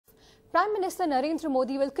Prime Minister Narendra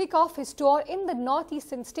Modi will kick off his tour in the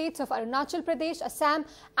northeastern states of Arunachal Pradesh, Assam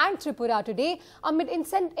and Tripura today amid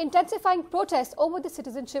intensifying protests over the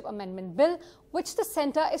Citizenship Amendment Bill, which the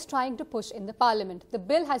centre is trying to push in the parliament. The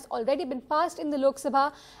bill has already been passed in the Lok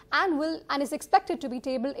Sabha and is expected to be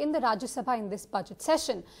tabled in the Rajya Sabha in this budget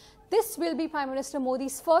session. This will be Prime Minister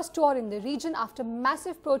Modi's first tour in the region after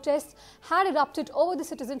massive protests had erupted over the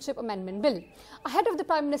Citizenship Amendment Bill. Ahead of the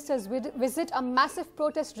Prime Minister's visit, a massive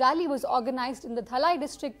protest rally was organised in the Dhalai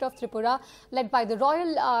district of Tripura, led by the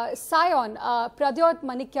royal scion Pradyot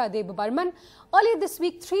Manikya Debbarman. Earlier this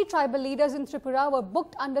week, 3 tribal leaders in Tripura were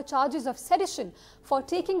booked under charges of sedition for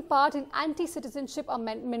taking part in anti-Citizenship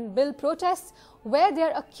Amendment Bill protests, where they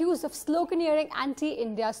are accused of sloganeering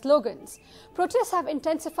anti-India slogans. Protests have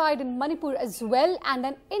intensified in Manipur as well, and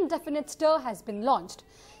an indefinite stir has been launched.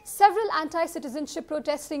 Several anti-citizenship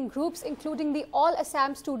protesting groups, including the All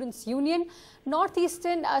Assam Students Union,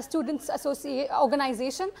 Northeastern Students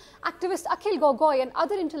Organization, activist Akhil Gogoi and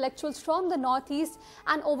other intellectuals from the Northeast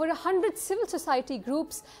and over 100 civil society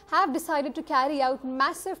groups have decided to carry out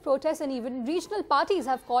massive protests, and even regional parties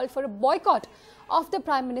have called for a boycott of the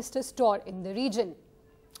Prime Minister's tour in the region.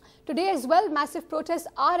 Today as well, massive protests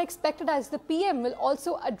are expected as the PM will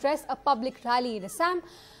also address a public rally in Assam.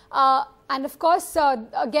 And of course,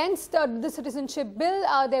 against the Citizenship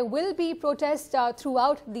Bill, there will be protests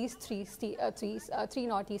throughout these three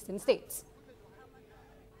northeastern states.